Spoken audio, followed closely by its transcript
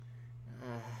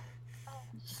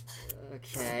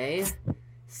Okay.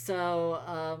 So,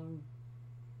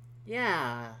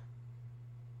 yeah.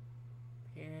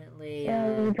 Apparently,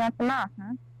 So you dropped them off,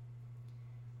 huh?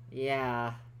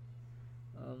 yeah.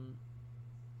 Um,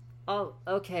 oh,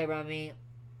 okay, Remy.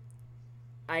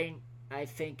 I, I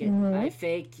think it, Mm-hmm.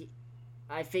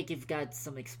 I think you've got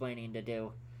some explaining to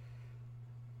do.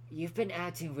 You've been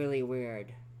acting really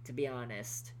weird, to be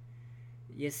honest.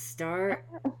 You start,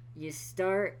 you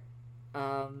start,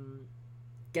 um,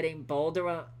 getting bold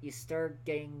around, you start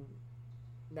getting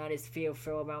not as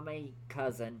fearful around my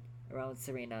cousin, around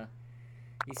Serena.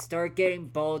 You start getting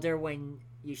bolder when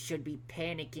you should be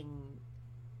panicking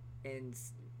and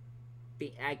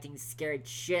be acting scared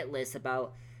shitless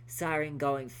about Siren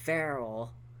going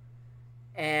feral.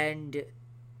 And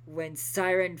when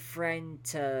Siren friend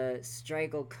to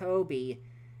strangle Kobe,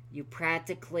 you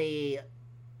practically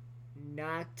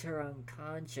knocked her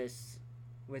unconscious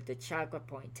with the chakra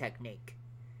point technique.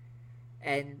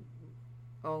 And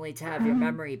only to have your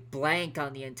memory blank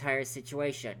on the entire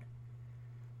situation.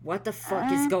 What the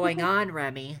fuck is Uh, going on,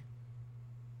 Remy?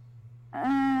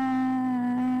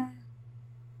 uh,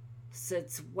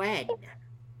 Since when?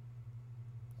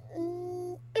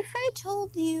 if I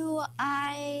told you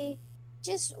I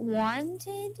just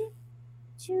wanted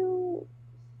to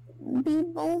be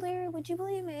bolder, would you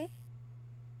believe me?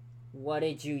 What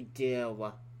did you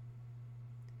do?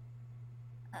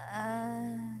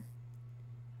 Uh,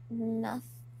 nothing?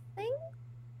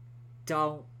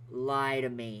 Don't lie to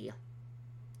me.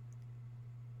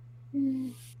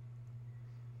 Mm,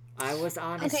 I was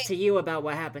honest Okay, to you about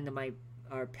what happened to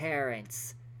our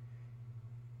parents.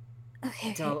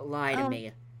 okay. Don't lie to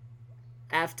me.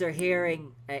 After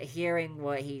hearing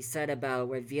what he said about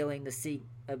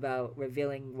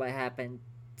revealing what happened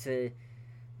to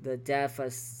the death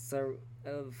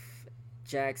of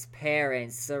Jack's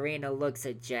parents, Serena looks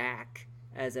at Jack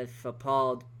as if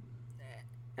appalled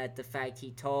at the fact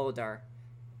he told her.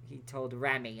 He told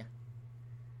Remy.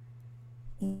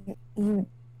 You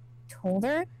told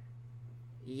her?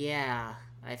 Yeah,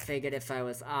 I figured if I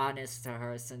was honest to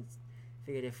her, since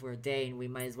figured if we're dating, we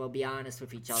might as well be honest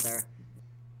with each other.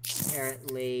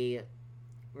 Apparently,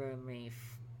 Remy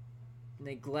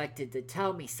neglected to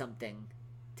tell me something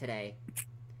today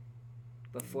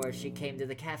before she came to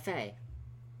the cafe.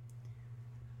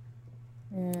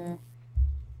 Hmm.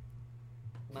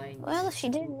 Mind. Well, if she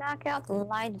didn't knock out the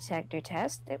lie detector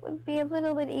test, it would be a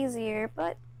little bit easier,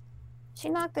 but she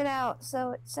knocked it out,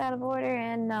 so it's out of order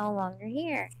and no longer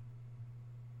here.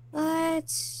 But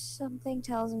something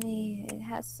tells me it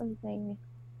has something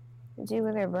to do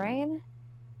with her brain,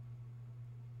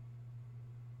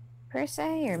 per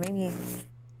se, or maybe,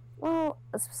 well,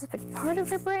 a specific part of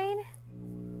her brain.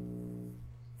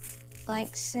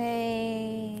 Like,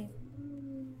 say,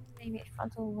 maybe a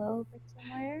frontal lobe or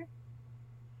somewhere.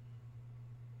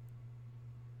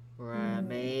 Hmm.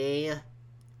 Remy,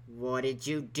 what did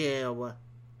you do?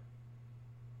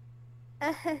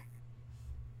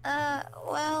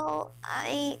 Well,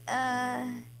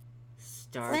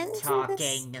 Start went to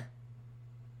this. talking.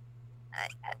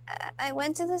 I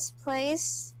went to this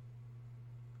place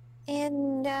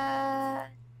and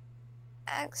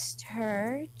asked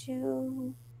her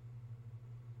to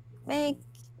make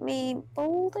me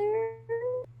bolder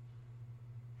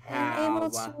and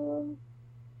able How? to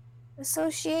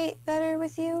associate better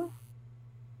with you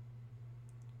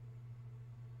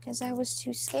because I was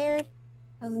too scared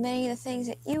of many of the things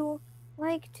that you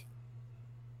liked.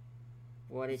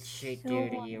 What did she do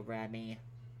to So, you, Remy?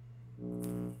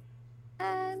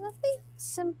 nothing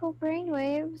simple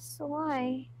brainwaves.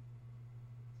 Why?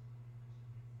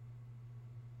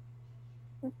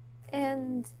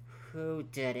 And, Who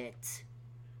did it?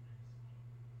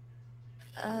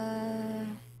 uh,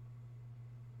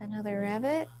 another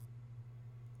rabbit?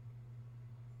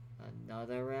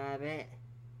 Another rabbit?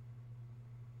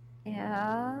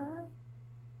 Yeah.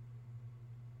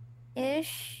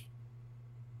 Ish.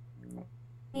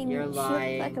 I You're mean, she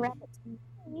looked like a lying. rabbit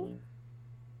to me.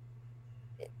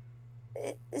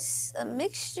 It's a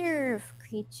mixture of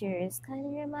creatures. Kind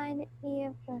of reminded me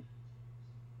of the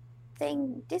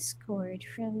thing Discord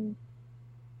from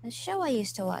a show I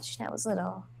used to watch when I was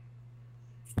little.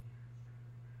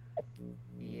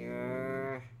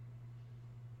 You're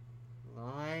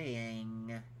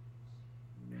lying.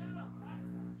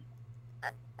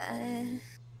 Uh,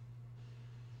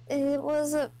 it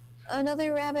was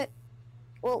another rabbit.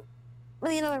 Well,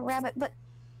 really another rabbit, but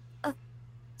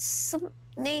some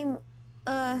name.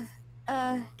 Uh,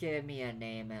 uh, Give me a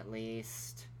name at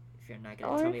least. If you're not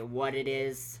gonna tell Orphan me what it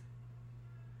is.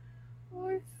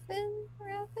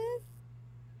 rabbit.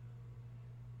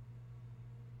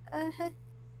 Uh,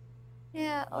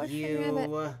 Yeah, Orphan Rabbit.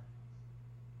 You...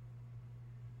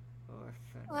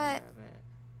 Orphan What? Rabbit.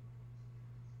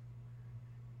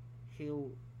 He...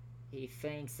 He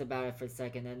thinks about it for a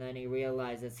second and then he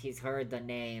realizes he's heard the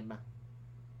name.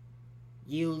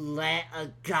 You let a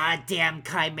goddamn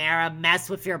chimera mess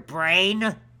with your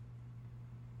brain?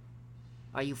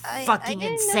 Are you I fucking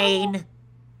didn't know. insane?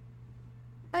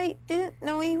 I didn't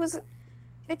know he was.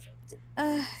 It,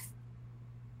 uh.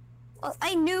 Well,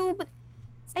 I knew, but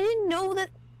I didn't know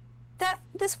that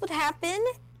this would happen.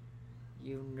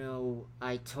 You know,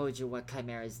 I told you what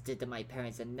chimeras did to my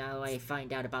parents, and now I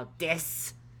find out about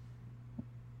this.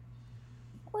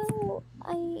 Well,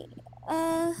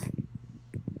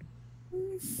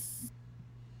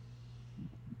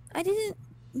 I didn't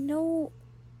know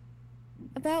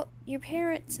about your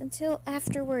parents until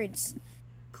afterwards.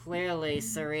 Clearly,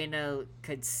 Serena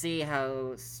could see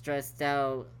how stressed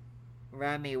out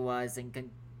Remy was, and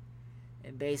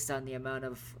based on the amount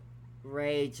of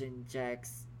rage in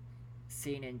Jack's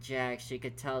scene in Jack, she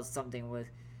could tell something was.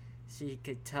 She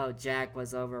could tell Jack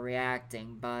was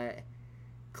overreacting, but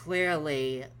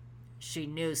clearly, she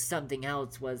knew something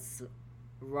else was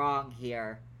wrong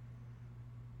here.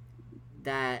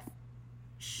 That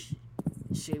she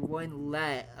wouldn't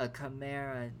let a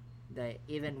chimera, that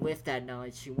even with that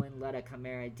knowledge, she wouldn't let a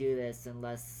chimera do this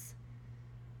unless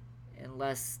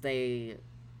they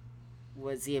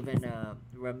was even a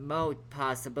remote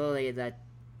possibility that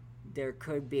there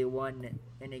could be one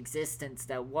in existence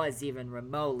that was even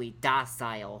remotely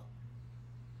docile.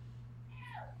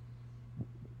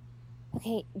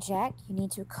 Okay, Jack, you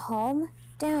need to calm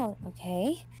down,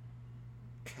 okay?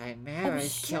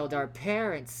 Chimeras Sure. killed our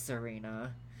parents,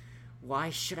 Serena. Why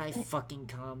should I fucking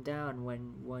calm down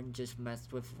when one just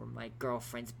messed with my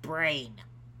girlfriend's brain?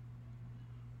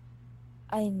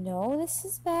 I know this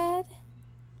is bad,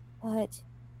 but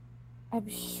I'm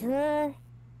sure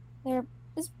there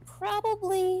is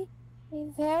probably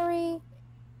a very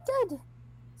good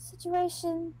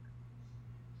situation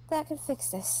that could fix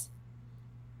this.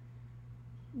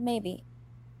 Maybe.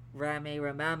 Remy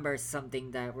remembers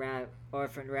something that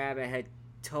Orphan Rabbit had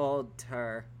told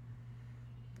her.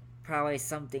 Probably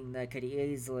something that could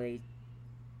easily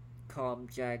calm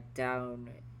Jack down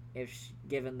if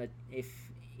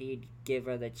he'd give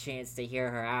her the chance to hear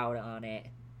her out on it.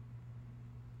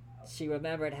 She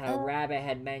remembered how Rabbit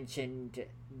had mentioned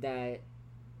that.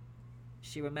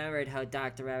 She remembered how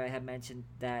Dr. Rabbit had mentioned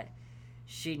that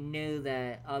she knew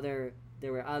that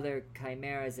there were other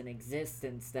chimeras in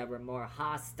existence that were more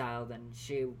hostile than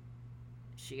she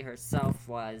herself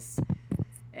was,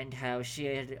 and how she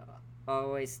had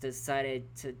always decided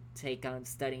to take on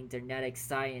studying genetic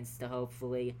science to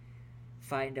hopefully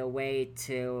find a way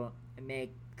to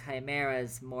make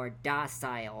chimeras more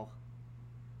docile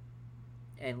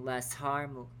and less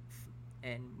harm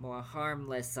and more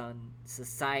harmless on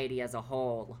society as a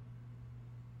whole.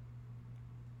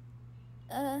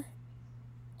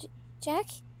 Jack?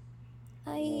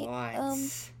 What?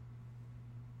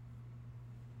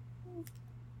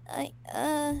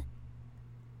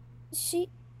 She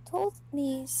told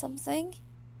me something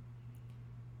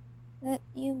that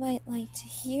you might like to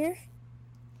hear.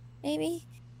 Maybe?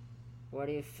 What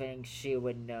do you think she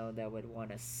would know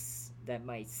that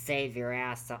might save your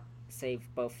ass, save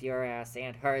both your ass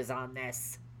and hers on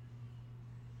this?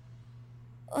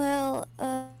 Well,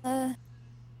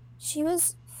 she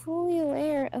was fully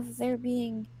aware of there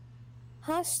being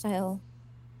hostile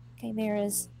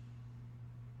chimeras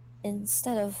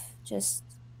instead of just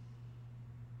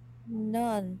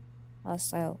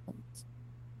non-hostile ones.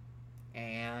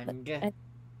 And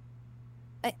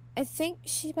I think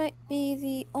she might be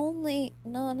the only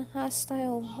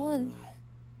non-hostile one.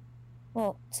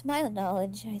 Well, to my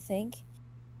knowledge, I think.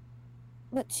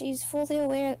 But she's fully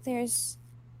aware that there's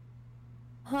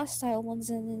hostile ones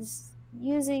and is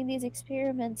using these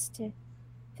experiments to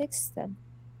fix them.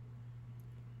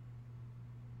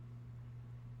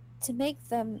 To make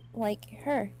them like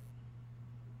her.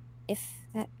 If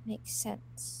that makes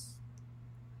sense.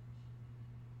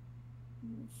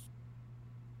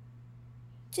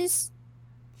 Just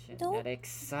genetic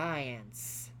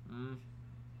science.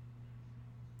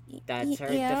 That's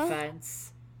her yeah.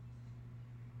 defense.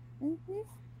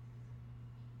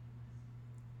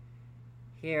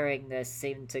 Hearing this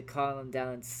seemed to calm him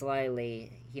down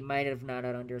slightly. He might have not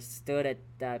understood at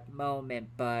that moment,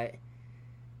 but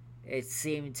it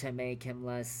seemed to make him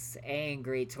less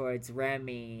angry towards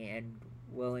Remy and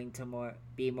willing to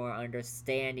be more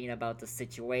understanding about the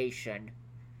situation.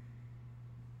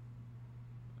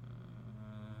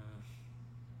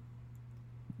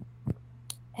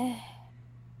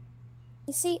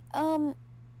 You see,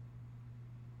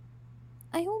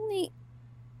 I only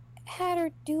had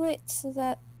her do it so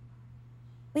that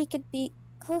we could be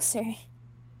closer.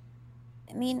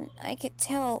 I mean, I could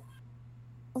tell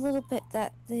a little bit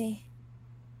that the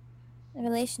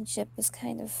relationship was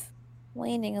kind of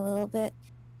waning a little bit.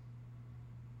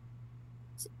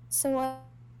 So,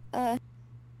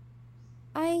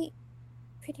 I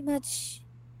pretty much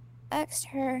asked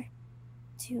her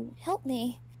to help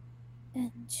me,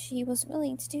 and she was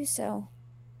willing to do so.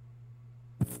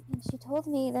 And she told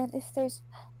me that if there's.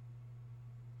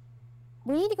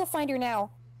 We need to go find her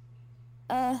now.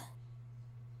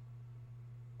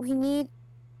 We need.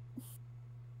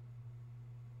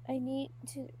 I need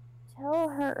to tell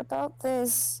her about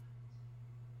this.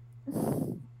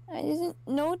 I didn't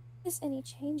notice any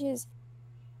changes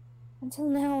until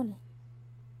now.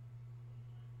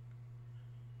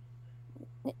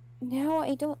 Now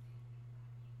I don't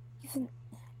even.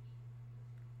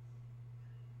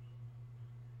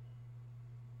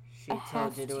 She I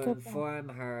told have you to to go back. inform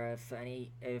her if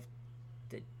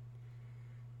the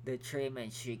the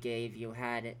treatment she gave you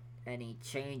had any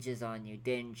changes on you,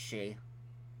 didn't she?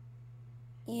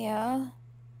 Yeah,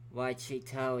 What'd she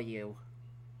tell you?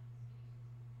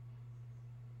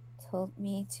 told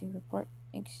me to report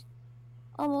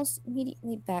almost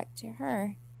immediately back to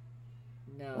her.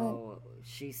 But No,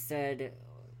 she said.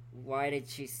 Why did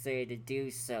she say to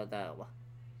do so, though?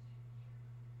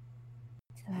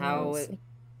 How? because it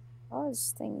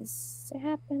caused things to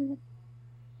happen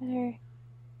that are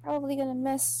probably gonna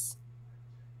mess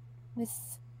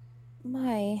with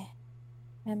my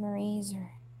memories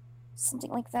or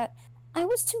something like that. I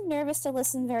was too nervous to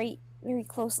listen very, very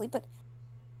closely, but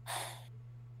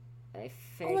I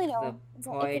all I think the know is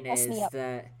that it could point mess me is up.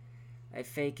 that. I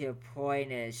think your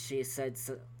point is she said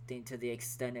something to the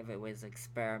extent of it was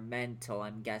experimental,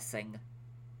 I'm guessing.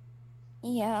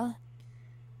 Yeah,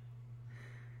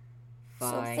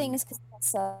 so Fine. things could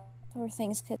mess up or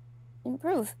things could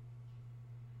improve.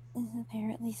 And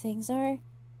apparently things are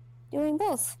doing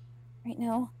both right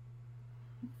now.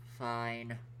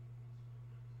 Fine.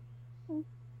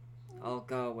 I'll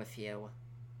go with you.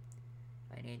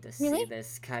 I need to see Really?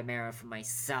 this chimera for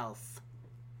myself.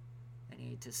 I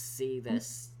need to see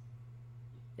this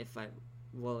if I'm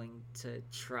willing to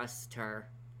trust her.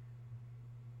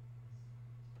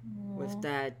 With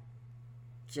that,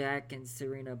 Jack and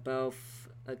Serena both.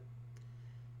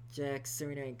 Jack,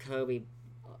 Serena, and Kobe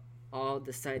all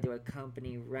decide to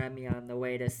accompany Remy on the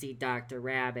way to see Dr.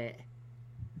 Rabbit.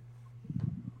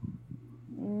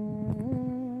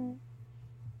 Mm,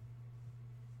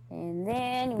 and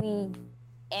then we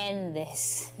end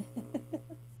this.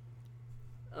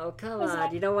 Oh, come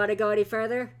on. You don't want to go any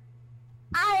further?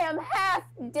 I am half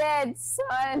dead,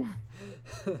 son.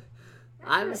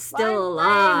 I'm still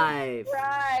alive.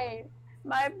 Fried.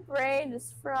 My brain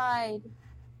is fried.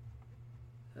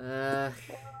 Alright.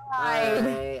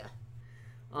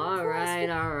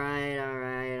 Alright.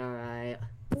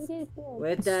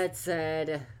 With that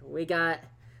said, we got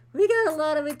a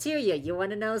lot of material. You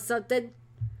want to know something?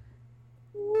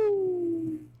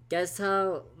 Guess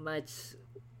how much.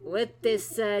 With this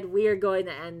said, we are going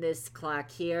to end this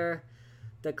clock here.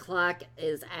 The clock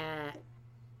is at.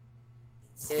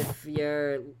 If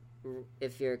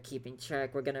you're keeping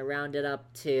track, we're gonna round it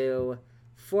up to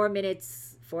 4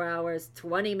 minutes, 4 hours,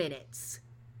 20 minutes.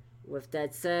 With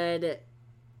that said,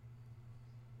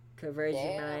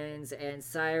 Converging Minds and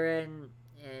Siren,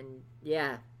 and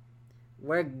yeah,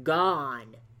 we're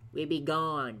gone. We be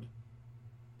gone.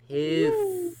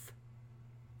 Poof.